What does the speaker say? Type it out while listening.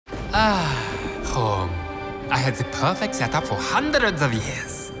Home. I had the perfect setup for hundreds of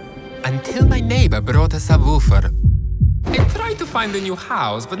years. Until my neighbor brought us a woofer. I tried to find a new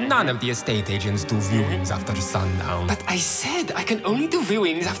house, but none of the estate agents do viewings after sundown. But I said I can only do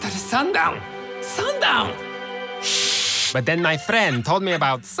viewings after sundown. Sundown! But then my friend told me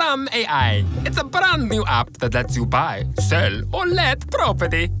about SAMAI. It's a brand new app that lets you buy, sell, or let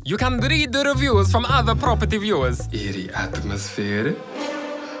property. You can read the reviews from other property viewers. Eerie atmosphere.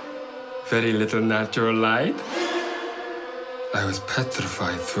 Very little natural light. I was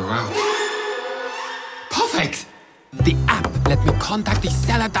petrified throughout. Perfect! The app let me contact the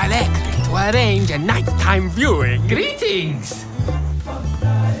seller directly to arrange a nighttime viewing. Greetings!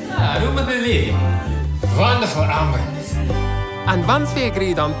 Room of the living. Wonderful ambience. And once we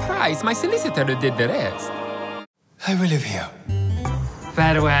agreed on price, my solicitor did the rest. I will live here.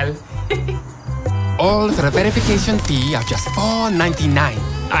 Farewell. All for a verification fee of just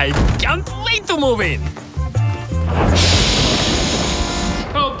 $4.99. I can't wait to move in.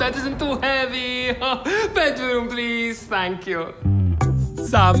 Hope that isn't too heavy. Bedroom, please. Thank you.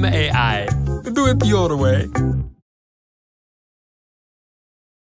 SAMAI. Do it your way.